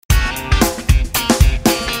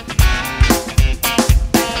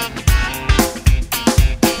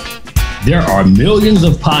There are millions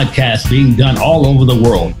of podcasts being done all over the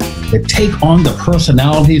world that take on the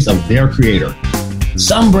personalities of their creator.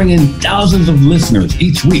 Some bring in thousands of listeners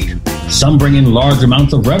each week. Some bring in large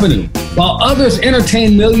amounts of revenue, while others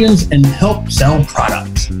entertain millions and help sell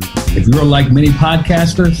products. If you're like many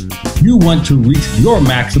podcasters, you want to reach your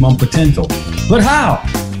maximum potential. But how?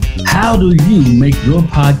 How do you make your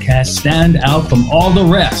podcast stand out from all the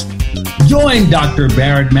rest? Join Dr.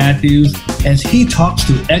 Barrett Matthews as he talks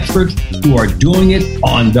to experts who are doing it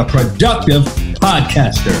on The Productive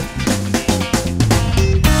Podcaster.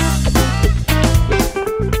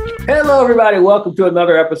 Hello, everybody. Welcome to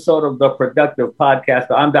another episode of The Productive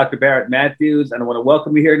Podcaster. I'm Dr. Barrett Matthews, and I want to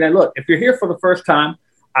welcome you here. Now, look, if you're here for the first time,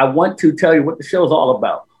 I want to tell you what the show is all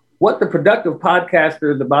about. What The Productive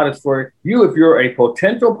Podcaster is about is for you if you're a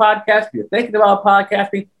potential podcaster, you're thinking about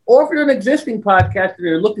podcasting, or if you're an existing podcaster,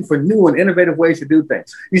 you're looking for new and innovative ways to do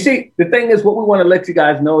things. You see, the thing is, what we want to let you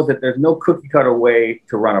guys know is that there's no cookie cutter way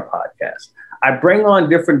to run a podcast. I bring on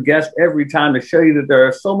different guests every time to show you that there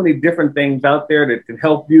are so many different things out there that can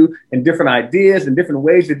help you and different ideas and different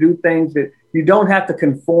ways to do things that you don't have to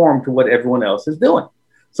conform to what everyone else is doing.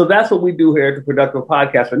 So that's what we do here at The Productive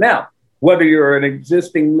Podcaster. Now, whether you're an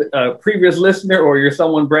existing previous listener or you're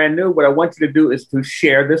someone brand new, what I want you to do is to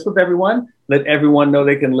share this with everyone. Let everyone know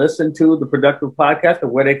they can listen to The Productive Podcast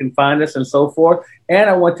and where they can find us and so forth. And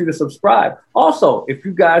I want you to subscribe. Also, if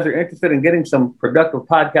you guys are interested in getting some Productive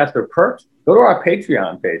Podcaster perks, go to our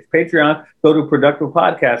Patreon page. Patreon, go to Productive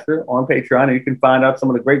Podcaster on Patreon, and you can find out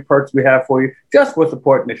some of the great perks we have for you just for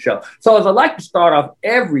supporting the show. So as I like to start off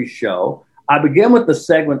every show, I begin with the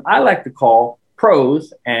segment I like to call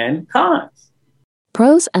Pros and Cons.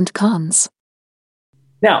 Pros and Cons.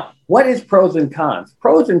 Now, what is pros and cons?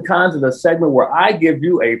 Pros and cons is a segment where I give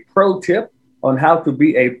you a pro tip on how to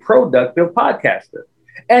be a productive podcaster.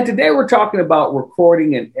 And today we're talking about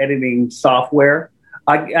recording and editing software.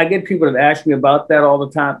 I get people that ask me about that all the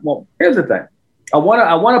time. Well, here's the thing. I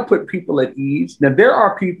want to put people at ease. Now, there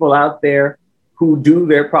are people out there who do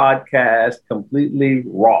their podcast completely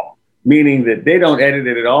raw, meaning that they don't edit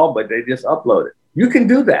it at all, but they just upload it. You can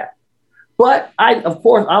do that. But of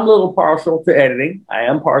course, I'm a little partial to editing. I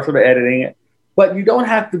am partial to editing it, but you don't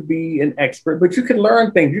have to be an expert, but you can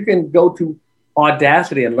learn things. You can go to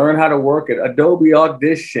Audacity and learn how to work it. Adobe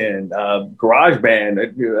Audition,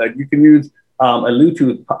 GarageBand. You can use a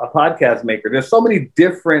Bluetooth podcast maker. There's so many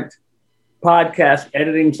different podcast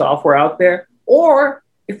editing software out there. Or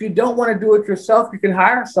if you don't want to do it yourself, you can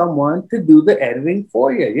hire someone to do the editing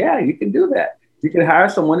for you. Yeah, you can do that. You can hire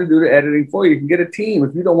someone to do the editing for you. You can get a team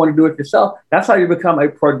if you don't want to do it yourself. That's how you become a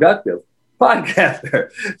productive podcaster.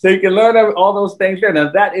 So you can learn all those things there. Now,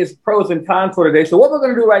 that is pros and cons for today. So what we're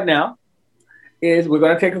going to do right now is we're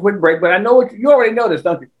going to take a quick break. But I know you already know this,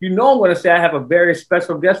 don't you? You know I'm going to say I have a very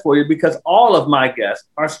special guest for you because all of my guests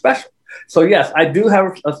are special. So yes, I do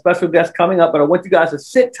have a special guest coming up, but I want you guys to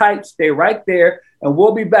sit tight, stay right there, and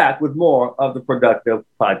we'll be back with more of The Productive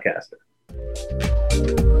Podcaster.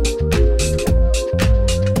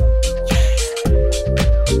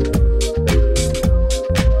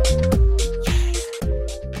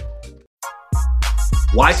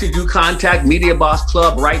 Why should you contact Media Boss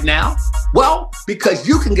Club right now? Well, because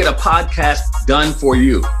you can get a podcast done for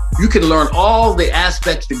you. You can learn all the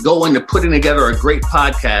aspects that go into putting together a great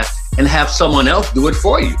podcast and have someone else do it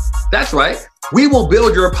for you. That's right. We will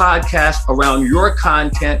build your podcast around your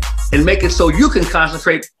content and make it so you can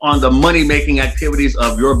concentrate on the money-making activities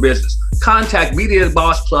of your business. Contact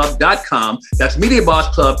MediaBossClub.com. That's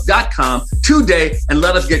MediaBossClub.com today and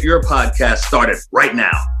let us get your podcast started right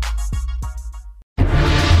now.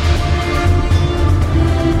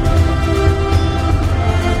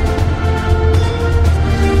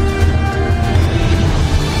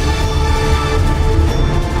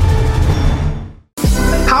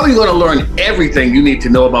 How are you going to learn everything you need to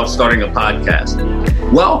know about starting a podcast?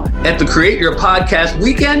 Well, at the Create Your Podcast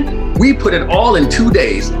Weekend, we put it all in 2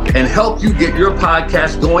 days and help you get your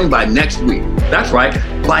podcast going by next week. That's right,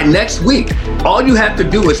 by next week. All you have to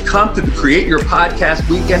do is come to the Create Your Podcast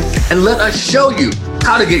Weekend and let us show you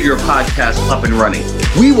how to get your podcast up and running.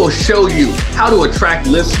 We will show you how to attract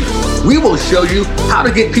listeners. We will show you how to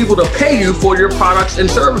get people to pay you for your products and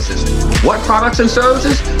services. What products and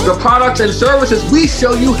services? The products and services we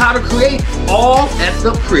show you how to create, all at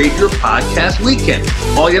the Create Your Podcast Weekend.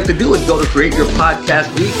 All you have to do is go to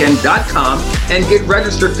createyourpodcastweekend.com and get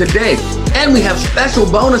registered today. And we have special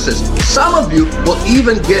bonuses. Some of you will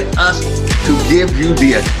even get us to give you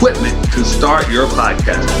the equipment to start your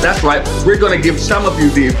podcast. That's right. We're going to give some of you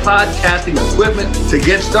the podcasting equipment to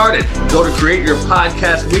get started. Go to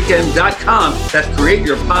createyourpodcastweekend.com. That's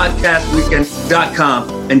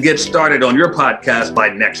createyourpodcastweekend.com and get started on your podcast by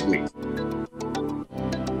next week.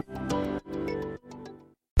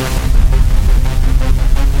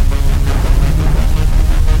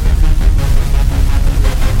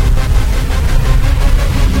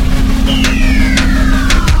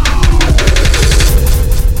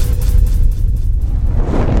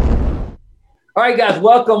 All right, guys,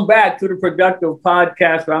 welcome back to the Productive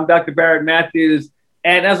Podcast. I'm Dr. Barrett Matthews.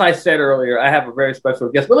 And as I said earlier, I have a very special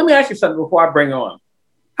guest. But let me ask you something before I bring her on.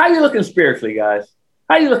 How are you looking spiritually, guys?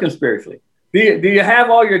 How are you looking spiritually? Do you have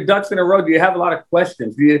all your ducks in a row? Do you have a lot of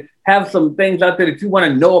questions? Do you have some things out there that you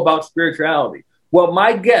want to know about spirituality? Well,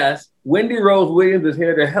 my guest, Wendy Rose Williams, is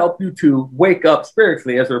here to help you to wake up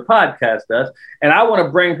spiritually, as her podcast does. And I want to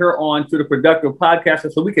bring her on to the Productive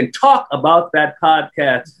Podcast so we can talk about that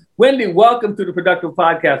podcast. Wendy, welcome to the Productive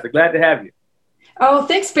Podcast. Glad to have you. Oh,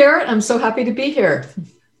 thanks, Barrett. I'm so happy to be here.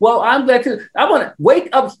 Well, I'm glad to. I want to wake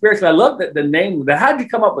up spiritually. I love the name. How did you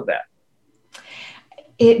come up with that?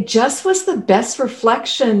 It just was the best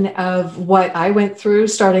reflection of what I went through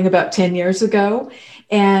starting about 10 years ago.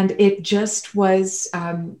 And it just was,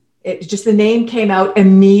 the name came out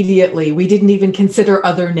immediately. We didn't even consider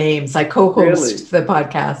other names. I co-host the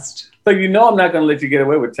podcast. So I'm not going to let you get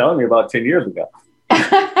away with telling me about 10 years ago.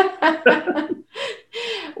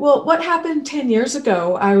 Well, what happened 10 years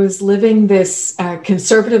ago, I was living this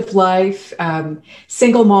conservative life,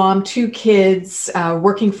 single mom, 2 kids,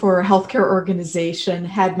 working for a healthcare organization,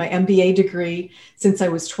 had my MBA degree since I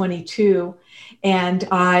was 22. And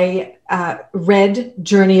I read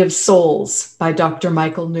Journey of Souls by Dr.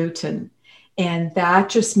 Michael Newton. And that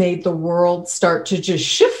just made the world start to just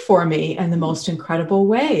shift for me in the most incredible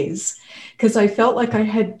ways. Because I felt like I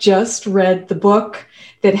had just read the book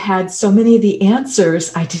that had so many of the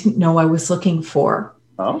answers I didn't know I was looking for.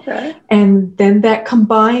 Okay. And then that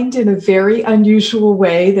combined in a very unusual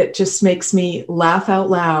way that just makes me laugh out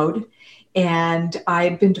loud. And I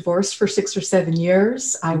had been divorced for 6 or 7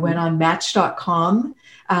 years. I went on Match.com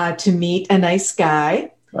to meet a nice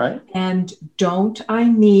guy. Right. And don't I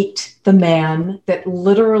meet the man that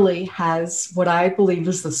literally has what I believe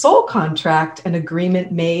is the soul contract, an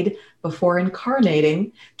agreement made before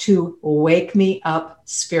incarnating to wake me up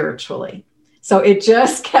spiritually. So it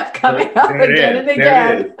just kept coming up again and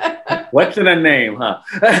again. What's in a name, huh?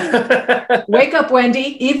 Wake up,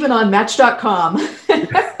 Wendy, even on Match.com.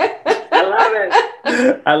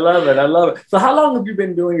 I love it. So how long have you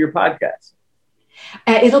been doing your podcast?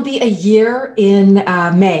 It'll be a year in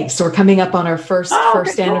May. So we're coming up on our first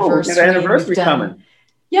anniversary. The anniversary coming.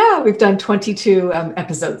 Yeah, we've done 22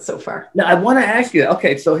 episodes so far. Now, I want to ask you,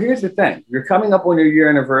 okay, so here's the thing. You're coming up on your year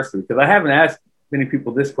anniversary, because I haven't asked many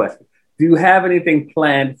people this question. Do you have anything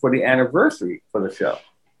planned for the anniversary for the show?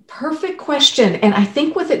 Perfect question. And I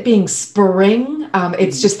think with it being spring,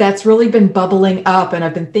 it's just that's really been bubbling up. And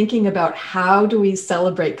I've been thinking about how do we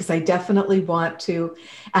celebrate? Because I definitely want to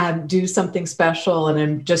do something special. And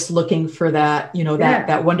I'm just looking for that,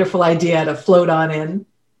 that wonderful idea to float on in.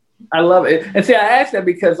 I love it. And see, I asked that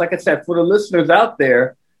because, like I said, for the listeners out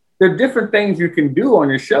there, there are different things you can do on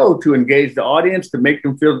your show to engage the audience, to make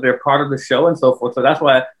them feel that they're part of the show and so forth. So that's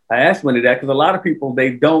why I asked Wendy that, because a lot of people,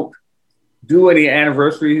 they don't do any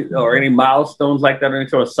anniversary or any milestones like that, or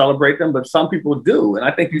sort of celebrate them, but some people do. And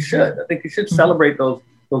I think you should. I think you should celebrate those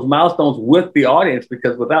milestones with the audience,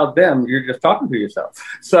 because without them, you're just talking to yourself.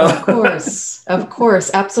 So Of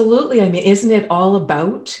course. Absolutely. I mean, isn't it all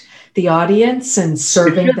about the audience and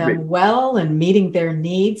serving them well and meeting their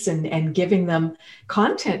needs and giving them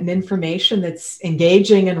content and information that's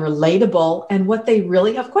engaging and relatable and what they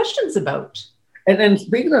really have questions about? And then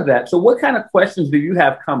speaking of that, so what kind of questions do you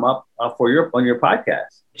have come up on your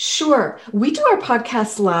podcast? Sure. We do our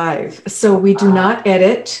podcast live. So we do not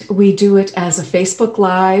edit. We do it as a Facebook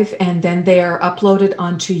Live, and then they are uploaded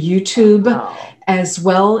onto YouTube as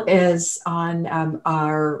well as on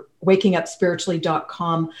our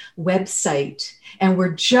wakingupspiritually.com website. And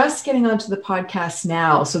we're just getting onto the podcast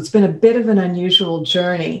now. So it's been a bit of an unusual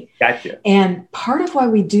journey. Gotcha. And part of why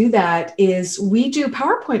we do that is we do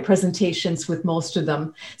PowerPoint presentations with most of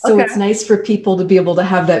them. So It's nice for people to be able to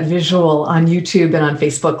have that visual on YouTube and on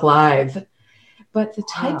Facebook Live. But the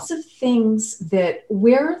types of things that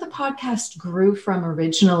where the podcast grew from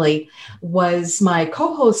originally was my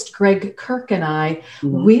co-host Greg Kirk and I,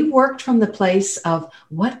 we worked from the place of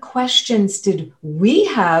what questions did we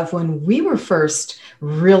have when we were first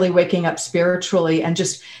really waking up spiritually and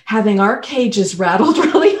just having our cages rattled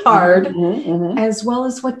really hard, as well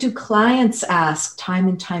as what do clients ask time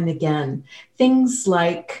and time again? Things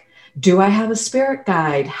like, do I have a spirit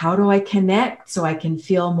guide? How do I connect so I can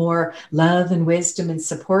feel more love and wisdom and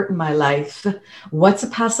support in my life? What's a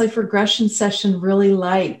past life regression session really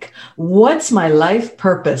like? What's my life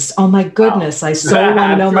purpose? Oh my goodness, I so want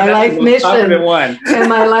to know my life mission and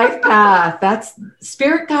my life path. That's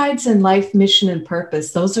spirit guides and life mission and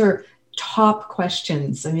purpose. Those are top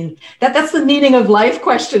questions. I mean, that's the meaning of life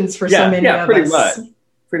questions for so many of us.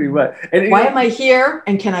 Pretty much. And why am I here?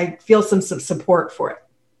 And can I feel some support for it?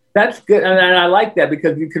 That's good. And I like that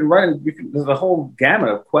because there's a whole gamut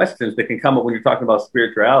of questions that can come up when you're talking about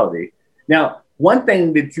spirituality. Now, one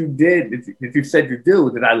thing that you did, that you said you do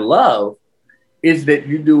that I love is that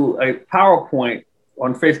you do a PowerPoint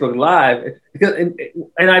on Facebook Live.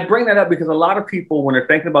 And I bring that up because a lot of people, when they're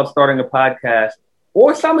thinking about starting a podcast,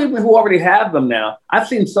 or some even who already have them now, I've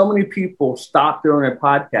seen so many people stop doing a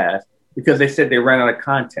podcast because they said they ran out of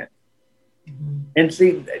content. And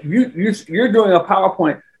see, you're doing a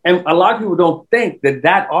PowerPoint. And a lot of people don't think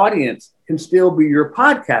that audience can still be your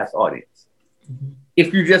podcast audience.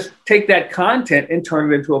 If you just take that content and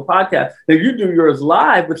turn it into a podcast. Now you do yours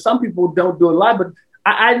live, but some people don't do it live. But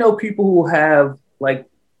I know people who have like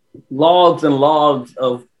logs and logs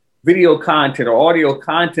of video content or audio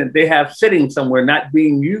content they have sitting somewhere not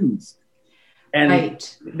being used. And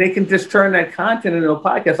they can just turn that content into a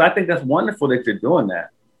podcast. I think that's wonderful that you're doing that.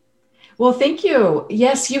 Well, thank you.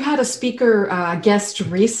 Yes, you had a speaker guest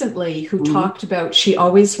recently who talked about she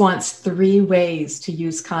always wants 3 ways to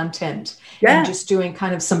use content and just doing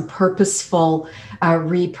kind of some purposeful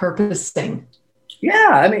repurposing.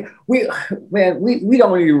 Yeah, I mean, we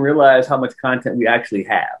don't even realize how much content we actually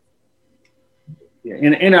have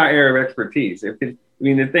in our area of expertise.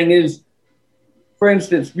 The thing is, for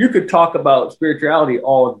instance, you could talk about spirituality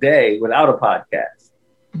all day without a podcast.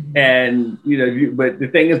 And, but the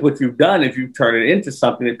thing is, what you've done is you've turned it into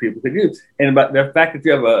something that people could use. And about the fact that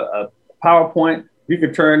you have a PowerPoint, you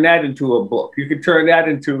could turn that into a book. You could turn that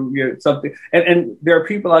into something. And there are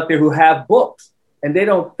people out there who have books and they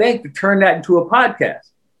don't think to turn that into a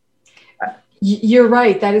podcast. You're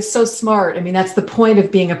right. That is so smart. I mean, that's the point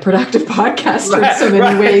of being a productive podcaster in so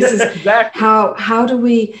many ways. Is exactly. How do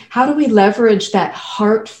we leverage that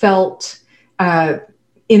heartfelt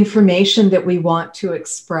information that we want to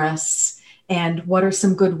express, and what are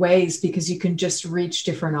some good ways, because you can just reach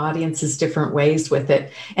different audiences different ways with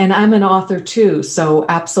it. And I'm an author too, so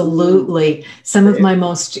absolutely some of my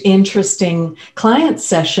most interesting client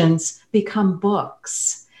sessions become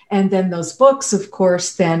books, and then those books of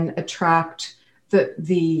course then attract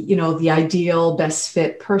the ideal best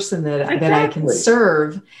fit person that I can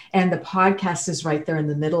serve. And the podcast is right there in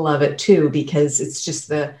the middle of it too, because it's just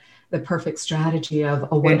the perfect strategy of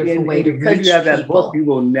a wonderful way to reach people. Because you have that book, you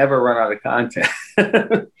will never run out of content.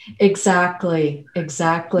 Exactly.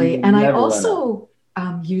 And I also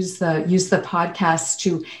use the podcast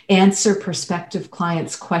to answer prospective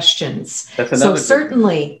clients' questions. So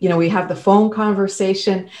certainly, we have the phone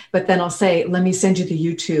conversation, but then I'll say, let me send you the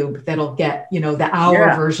YouTube that'll get, the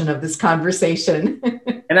hour version of this conversation.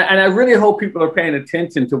 And I really hope people are paying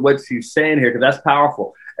attention to what she's saying here, because that's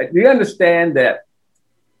powerful. Do you understand that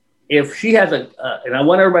if she has and I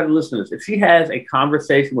want everybody to listen to this, if she has a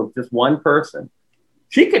conversation with just one person,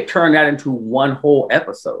 she could turn that into one whole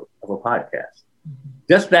episode of a podcast.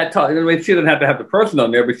 Just that talk. She doesn't have to have the person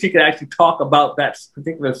on there, but she could actually talk about that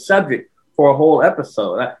particular subject for a whole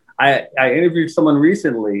episode. I interviewed someone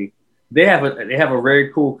recently. They have a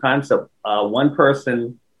very cool concept. One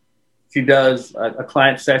person, she does a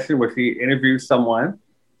client session where she interviews someone.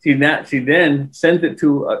 She then sends it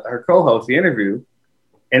to her co-host, the interview.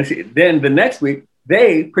 And then the next week,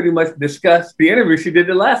 they pretty much discuss the interview she did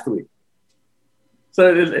the last week.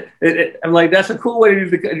 So I'm like, that's a cool way to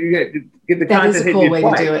get the content. That is a cool way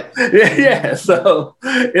to do it. Yeah. So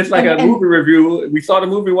it's like a movie review. We saw the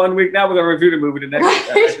movie one week. Now we're going to review the movie the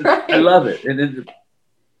next week. I love it.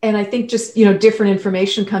 And I think just, different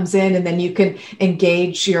information comes in, and then you can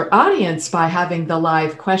engage your audience by having the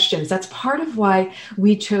live questions. That's part of why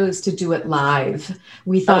we chose to do it live.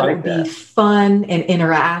 We thought it would be fun and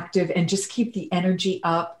interactive and just keep the energy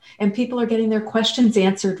up. And people are getting their questions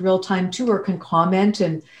answered real time too, or can comment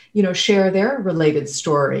and, share their related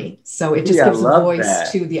story. So it just gives a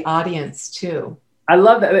voice to the audience too. I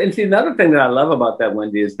love that. And see, another thing that I love about that,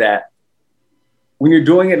 Wendy, is that when you're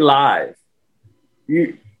doing it live,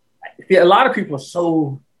 a lot of people are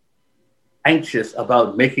so anxious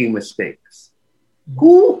about making mistakes.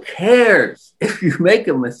 Who cares if you make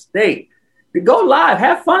a mistake? Go live,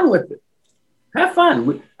 have fun with it. Have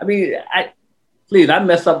fun. I mean, I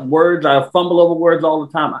mess up words. I fumble over words all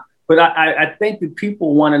the time. But I think that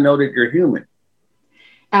people want to know that you're human.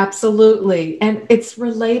 Absolutely. And it's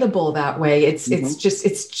relatable that way.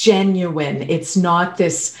 It's genuine. It's not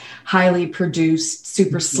this highly produced,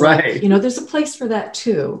 super slick. Right. You know, there's a place for that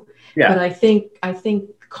too. Yeah. But I think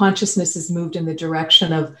consciousness has moved in the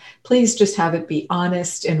direction of please just have it be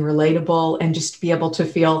honest and relatable and just be able to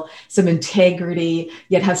feel some integrity,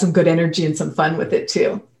 yet have some good energy and some fun with it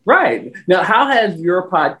too. Right. Now, how has your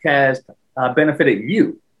podcast benefited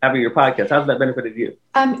you? Having your podcast, how's that benefited you?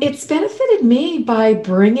 It's benefited me by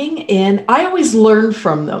bringing in, I always learn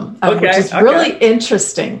from them, which is really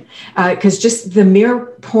interesting because just the mere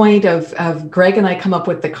point of Greg and I come up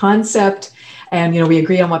with the concept and, you know, we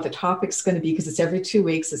agree on what the topic's going to be because it's every 2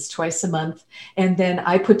 weeks, it's twice a month. And then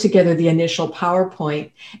I put together the initial PowerPoint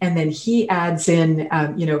and then he adds in,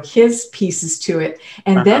 his pieces to it.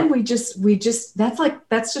 And then we just,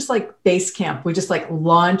 that's just like base camp. We just like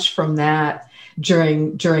launch from that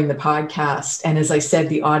during the podcast. And as I said,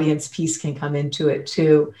 the audience piece can come into it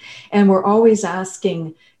too. And we're always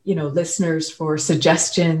asking, you know, listeners for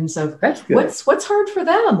suggestions of what's hard for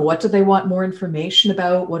them. What do they want more information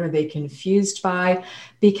about? What are they confused by?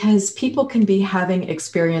 Because people can be having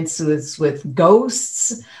experiences with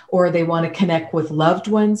ghosts, or they want to connect with loved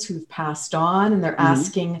ones who've passed on and they're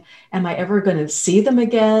asking, am I ever going to see them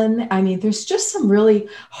again? I mean, there's just some really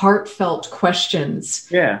heartfelt questions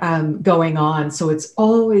going on. So it's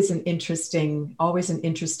always an interesting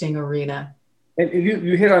arena. And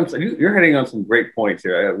you're hitting on some great points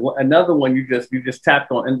here. Another one you just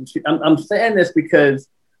tapped on, and I'm saying this because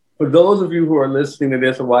for those of you who are listening to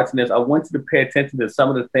this or watching this, I want you to pay attention to some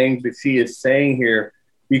of the things that she is saying here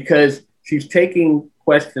because she's taking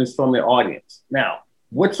questions from the audience. Now,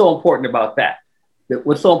 what's so important about that?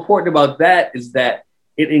 What's so important about that is that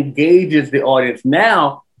it engages the audience.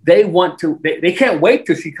 Now they can't wait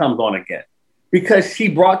till she comes on again because she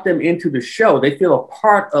brought them into the show. They feel a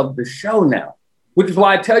part of the show now. Which is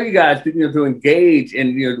why I tell you guys to engage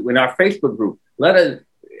in our Facebook group. Let us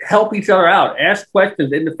help each other out. Ask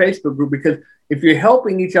questions in the Facebook group because if you're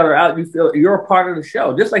helping each other out, you feel you're a part of the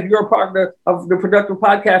show. Just like you're a part of the Productive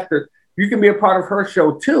Podcaster, you can be a part of her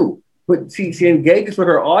show too. But she engages with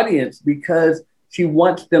her audience because she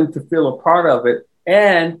wants them to feel a part of it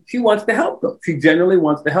and she wants to help them. She genuinely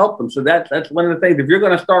wants to help them. So that's one of the things. If you're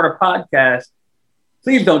going to start a podcast,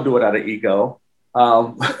 please don't do it out of ego.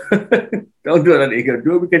 Don't do it on ego.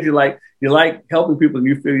 Do it because you like helping people and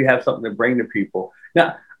you feel you have something to bring to people.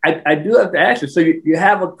 Now, I do have to ask you. So you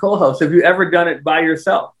have a co-host. Have you ever done it by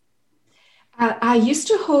yourself? I used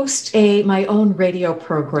to host my own radio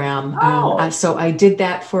program. So I did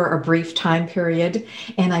that for a brief time period,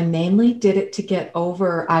 and I mainly did it to get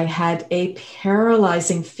over. I had a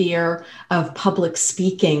paralyzing fear of public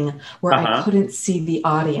speaking where I couldn't see the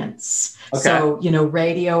audience. Okay. So,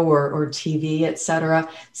 radio or TV, et cetera.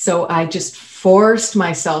 So I just forced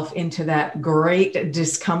myself into that great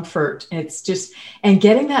discomfort. It's just, and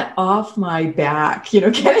getting that off my back,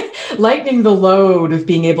 lightening the load of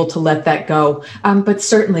being able to let that go. But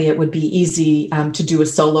certainly it would be easy to do a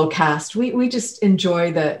solo cast. We just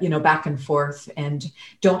enjoy the, back and forth and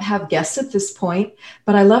don't have guests at this point.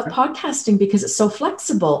 But I love podcasting because it's so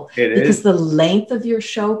flexible. Because the length of your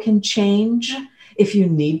show can change. If you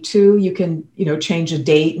need to, you can, change a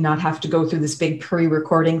date and not have to go through this big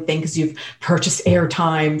pre-recording thing because you've purchased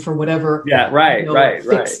airtime for whatever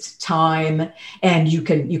fixed time. And you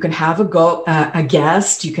can have a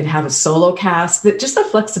guest, you can have a solo cast. That just the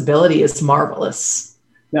flexibility is marvelous.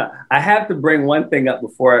 Now, I have to bring one thing up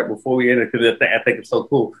before we end it because I think it's so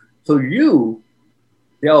cool. So you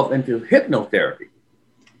delve into hypnotherapy.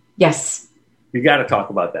 Yes. You got to talk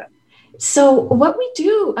about that. So what we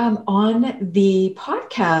do on the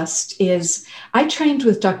podcast is I trained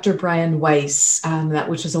with Dr. Brian Weiss,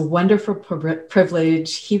 which was a wonderful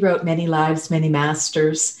privilege. He wrote Many Lives, Many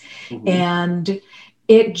Masters. Mm-hmm. And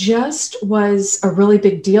it just was a really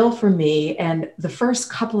big deal for me. And the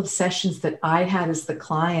first couple of sessions that I had as the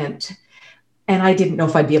client, and I didn't know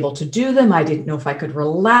if I'd be able to do them. I didn't know if I could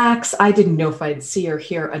relax. I didn't know if I'd see or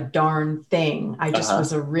hear a darn thing. I just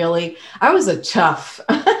was I was a tough,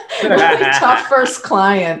 really tough first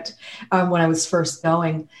client when I was first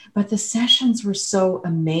going. But the sessions were so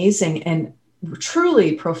amazing. And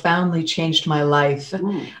truly profoundly changed my life.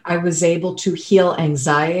 I was able to heal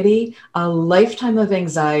anxiety, a lifetime of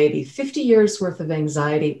anxiety, 50 years worth of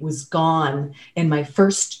anxiety was gone in my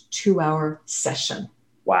first 2-hour session.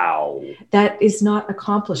 Wow. That is not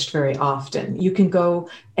accomplished very often. You can go,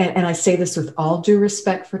 and I say this with all due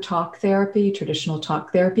respect for talk therapy, traditional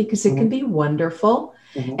talk therapy, because it can be wonderful.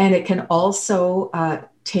 And it can also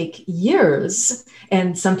take years.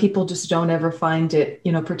 And some people just don't ever find it,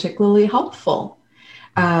 particularly helpful.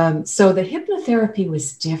 So the hypnotherapy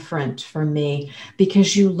was different for me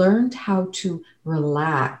because you learned how to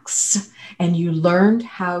relax and you learned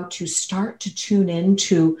how to start to tune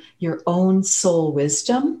into your own soul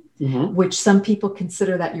wisdom, which some people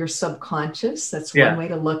consider that your subconscious. That's one way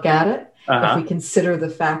to look at it. If we consider the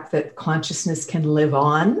fact that consciousness can live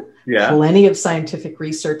on, plenty of scientific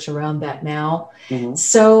research around that now.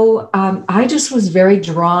 So I just was very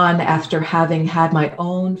drawn after having had my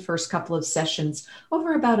own first couple of sessions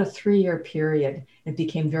over about a 3-year period. It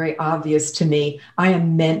became very obvious to me, I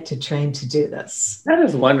am meant to train to do this. That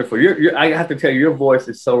is wonderful. I have to tell you, your voice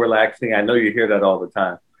is so relaxing. I know you hear that all the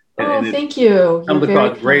time. And thank you. Comes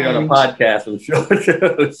across great on a podcast, I'm sure.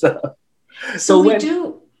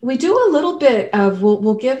 So we do a little bit of,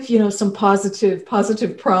 we'll give, some positive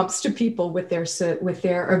prompts to people with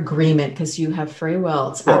their agreement, because you have free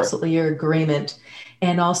will. It's absolutely your agreement.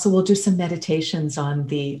 And also we'll do some meditations on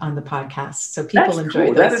the podcast. So people enjoy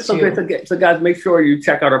those. That is so great. So guys, make sure you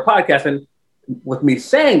check out our podcast. And with me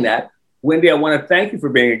saying that, Wendy, I want to thank you for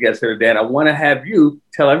being a guest here today. And I want to have you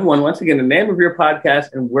tell everyone once again the name of your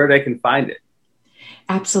podcast and where they can find it.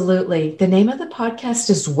 Absolutely. The name of the podcast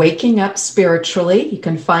is Waking Up Spiritually. You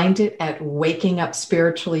can find it at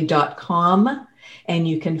wakingupspiritually.com. And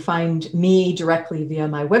you can find me directly via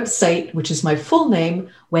my website, which is my full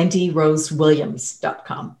name,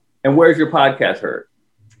 wendyrosewilliams.com. And where's your podcast heard?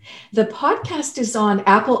 The podcast is on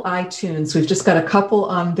Apple iTunes. We've just got a couple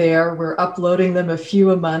on there. We're uploading them a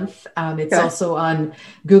few a month. It's also on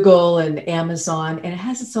Google and Amazon, and it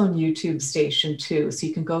has its own YouTube station too. So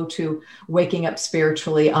you can go to Waking Up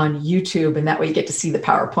Spiritually on YouTube, and that way you get to see the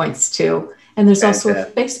PowerPoints too. And there's also a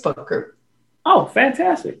Facebook group. Oh,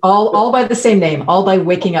 fantastic. All by the same name, all by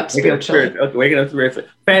Waking Up Spiritually. Okay, Waking Up Spiritually.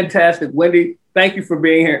 Fantastic. Wendy, thank you for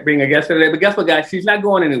being here, being a guest today. But guess what, guys? She's not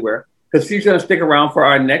going anywhere, because she's going to stick around for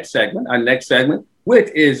our next segment,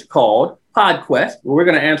 which is called PodQuest, where we're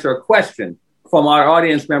going to answer a question from our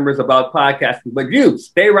audience members about podcasting. But you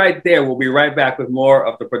stay right there. We'll be right back with more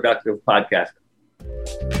of the Productive Podcasting.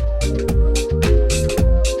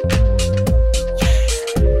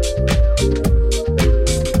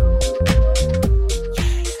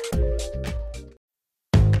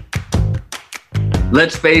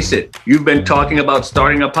 Let's face it, you've been talking about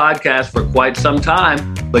starting a podcast for quite some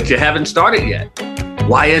time, but you haven't started yet.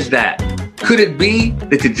 Why is that? Could it be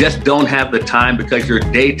that you just don't have the time because your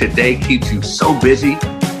day-to-day keeps you so busy?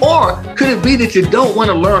 Or could it be that you don't want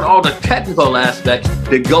to learn all the technical aspects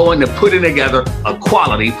that go into putting together a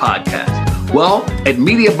quality podcast? Well, at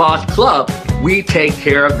Media Boss Club, we take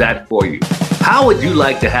care of that for you. How would you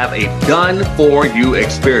like to have a done-for-you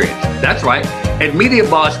experience? That's right. At Media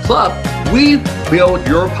Boss Club, we build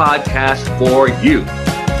your podcast for you.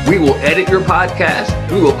 We will edit your podcast.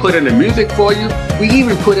 We will put in the music for you. We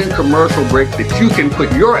even put in commercial breaks that you can put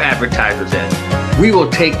your advertisers in. We will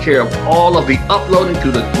take care of all of the uploading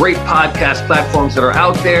to the great podcast platforms that are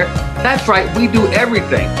out there. That's right, we do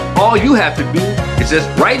everything. All you have to do is just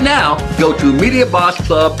right now go to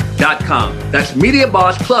MediaBossClub.com. That's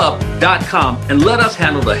MediaBossClub.com, and let us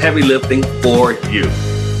handle the heavy lifting for you.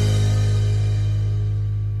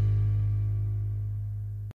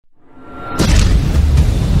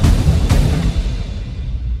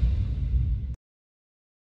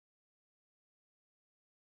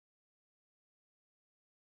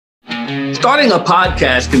 Starting a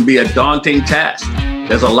podcast can be a daunting task.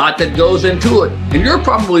 There's a lot that goes into it, and you're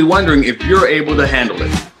probably wondering if you're able to handle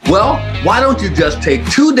it. Well, why don't you just take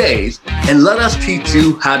 2 days and let us teach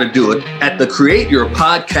you how to do it at the Create Your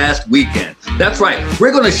Podcast Weekend. That's right.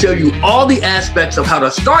 We're going to show you all the aspects of how to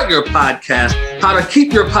start your podcast, how to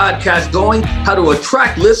keep your podcast going, how to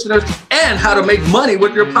attract listeners, and how to make money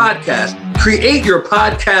with your podcast.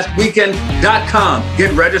 CreateYourPodcastWeekend.com.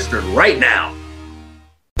 Get registered right now.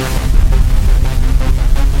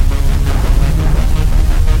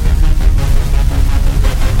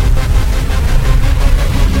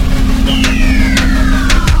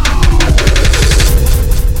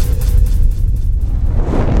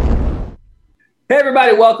 Hey,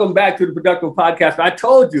 everybody, welcome back to the Productive Podcast. I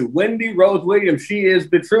told you, Wendy Rose Williams, she is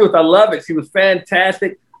the truth. I love it. She was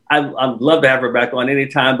fantastic. I'd love to have her back on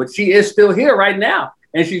anytime, but she is still here right now.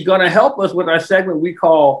 and she's going to help us with our segment we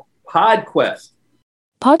call PodQuest.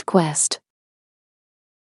 PodQuest.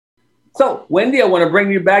 So, Wendy, I want to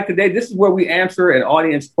bring you back today. This is where we answer an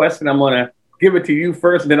audience question. I'm going to give it to you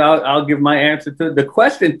first, and then I'll give my answer to it. The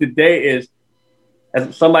question today is,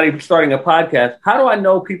 as somebody starting a podcast, how do I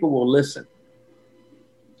know people will listen?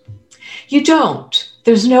 You don't.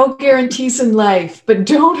 There's no guarantees in life, but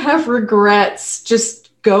don't have regrets.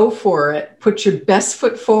 Just go for it. Put your best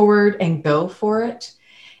foot forward and go for it.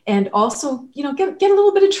 And also, get a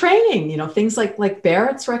little bit of training, things like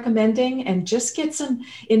Barrett's recommending, and just get some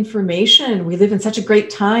information. We live in such a great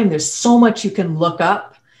time. There's so much you can look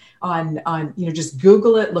up on just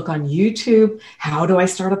Google it, look on YouTube. How do I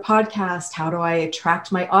start a podcast? How do I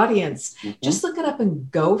attract my audience? Mm-hmm. Just look it up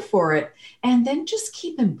and go for it. And then just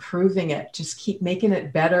keep improving it. Just keep making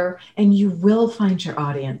it better, and you will find your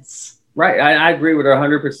audience. Right. I agree with her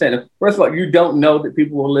 100%. First of all, you don't know that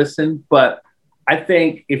people will listen, but I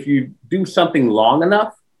think if you do something long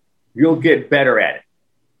enough, you'll get better at it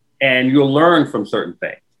and you'll learn from certain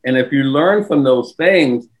things. And if you learn from those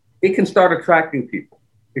things, it can start attracting people.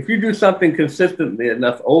 If you do something consistently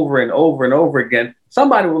enough over and over and over again,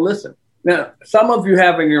 somebody will listen. Now, some of you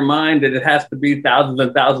have in your mind that it has to be thousands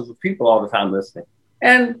and thousands of people all the time listening.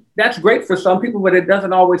 And that's great for some people, but it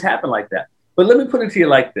doesn't always happen like that. But let me put it to you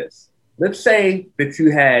like this. Let's say that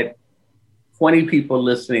you had 20 people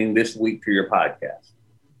listening this week to your podcast.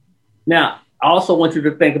 Now, I also want you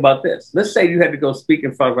to think about this. Let's say you had to go speak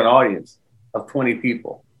in front of an audience of 20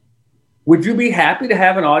 people. Would you be happy to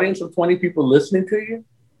have an audience of 20 people listening to you?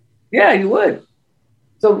 Yeah, you would.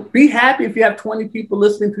 So be happy if you have 20 people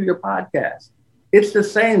listening to your podcast. It's the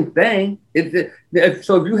same thing.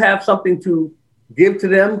 So if you have something to give to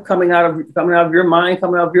them coming out of your mind,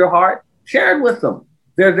 coming out of your heart, share it with them.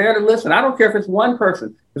 They're there to listen. I don't care if it's one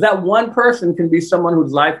person, because that one person can be someone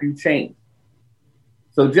whose life you changed.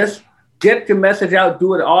 So just get your message out,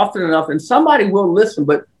 do it often enough, and somebody will listen.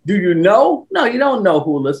 But do you know? No, you don't know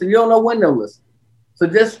who will listen. You don't know when they'll listen. So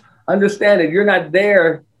just understand that you're not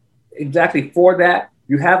there exactly for that.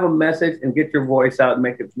 You have a message, and get your voice out and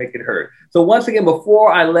make it heard. So once again,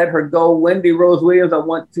 before I let her go, Wendy Rose Williams, I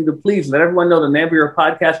want you to please let everyone know the name of your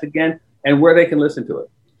podcast again and where they can listen to it.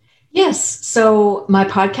 Yes. So my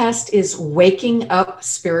podcast is Waking Up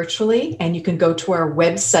Spiritually, and you can go to our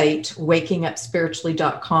website,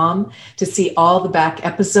 wakingupspiritually.com, to see all the back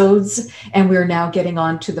episodes. And we're now getting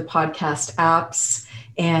on to the podcast apps.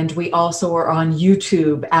 And we also are on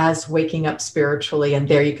YouTube as Waking Up Spiritually. And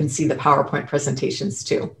there you can see the PowerPoint presentations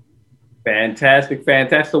too. Fantastic.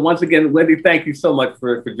 So once again, Wendy, thank you so much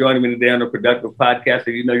for joining me today on the Productive Podcast.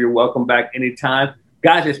 And you're welcome back anytime.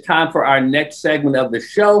 Guys, it's time for our next segment of the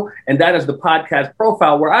show, and that is the podcast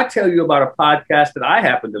profile, where I tell you about a podcast that I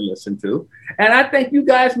happen to listen to, and I think you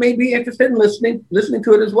guys may be interested in listening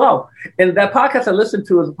to it as well. And that podcast I listened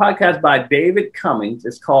to is a podcast by David Cummings.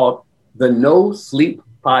 It's called the No Sleep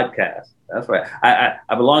Podcast. That's right.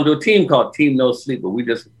 I belong to a team called Team No Sleep, but we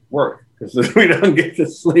just work because we don't get to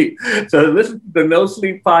sleep. So listen to the No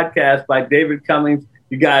Sleep Podcast by David Cummings.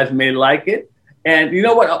 You guys may like it. And you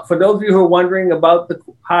know what? For those of you who are wondering about the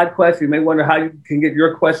PodQuest, you may wonder how you can get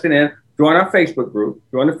your question in. Join our Facebook group.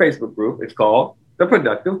 Join the Facebook group. It's called The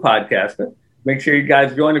Productive Podcaster. Make sure you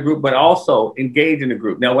guys join the group, but also engage in the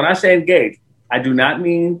group. Now, when I say engage, I do not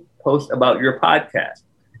mean post about your podcast.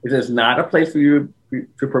 It is not a place for you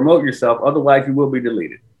to promote yourself. Otherwise, you will be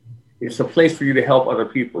deleted. It's a place for you to help other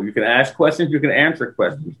people. You can ask questions. You can answer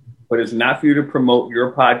questions, but it's not for you to promote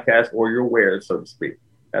your podcast or your wares, so to speak.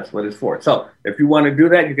 That's what it's for. So if you want to do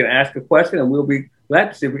that, you can ask a question and we'll be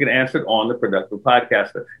glad to see if we can answer it on the Productive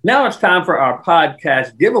Podcaster. Now it's time for our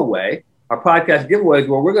podcast giveaway. Our podcast giveaway is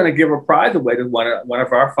where we're going to give a prize away to one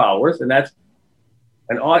of our followers. And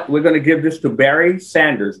we're going to give this to Barry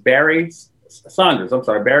Saunders. Barry Saunders.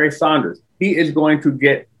 He is going to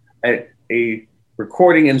get a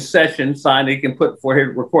recording in session signed that he can put for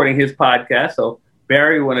his recording his podcast. So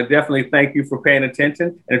Barry, we want to definitely thank you for paying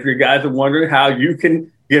attention. And if you guys are wondering how you can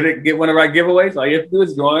get one of our giveaways, all you have to do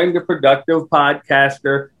is join the Productive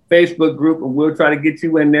Podcaster Facebook group, and we'll try to get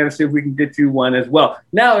you in there to see if we can get you one as well.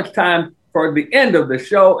 Now it's time for the end of the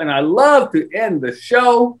show, and I love to end the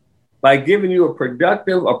show by giving you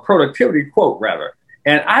a productivity quote, rather.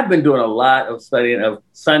 And I've been doing a lot of studying of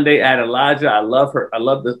Sunday Adelaja. I love her. I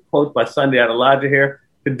love the quote by Sunday Adelaja here.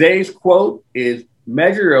 Today's quote is,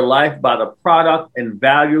 measure your life by the product and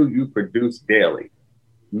value you produce daily.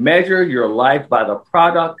 Measure your life by the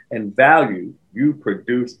product and value you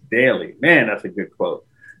produce daily. Man, that's a good quote.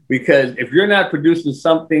 Because if you're not producing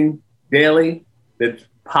something daily that's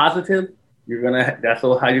positive, that's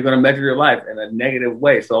how you're gonna measure your life, in a negative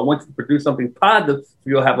way. So I want you to produce something positive so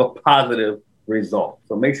you'll have a positive result.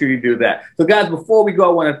 So make sure you do that. So guys, before we go,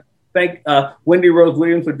 I want to thank Wendy Rose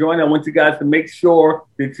Williams for joining. I want you guys to make sure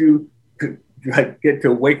that you get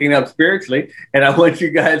to waking up spiritually. And I want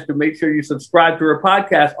you guys to make sure you subscribe to her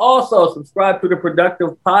podcast. Also, subscribe to the Productive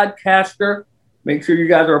Podcaster. Make sure you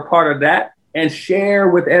guys are a part of that and share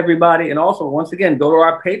with everybody. And also, once again, go to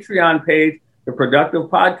our Patreon page, The Productive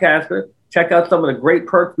Podcaster. Check out some of the great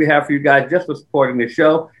perks we have for you guys just for supporting the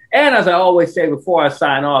show. And as I always say before I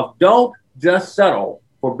sign off, don't just settle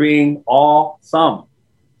for being awesome.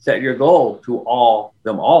 Set your goal to all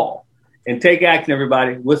them all. And take action,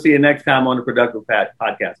 everybody. We'll see you next time on the Productive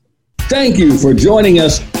Podcaster. Thank you for joining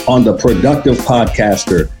us on the Productive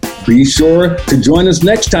Podcaster. Be sure to join us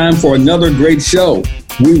next time for another great show.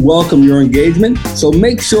 We welcome your engagement, so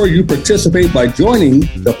make sure you participate by joining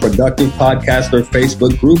the Productive Podcaster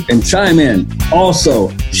Facebook group and chime in.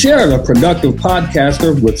 Also, share the Productive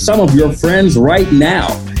Podcaster with some of your friends right now.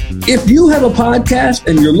 If you have a podcast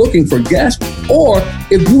and you're looking for guests, or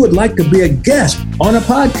if you would like to be a guest on a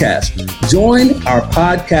podcast, join our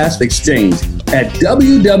podcast exchange at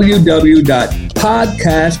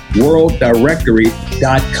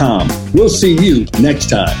www.podcastworlddirectory.com. We'll see you next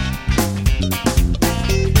time.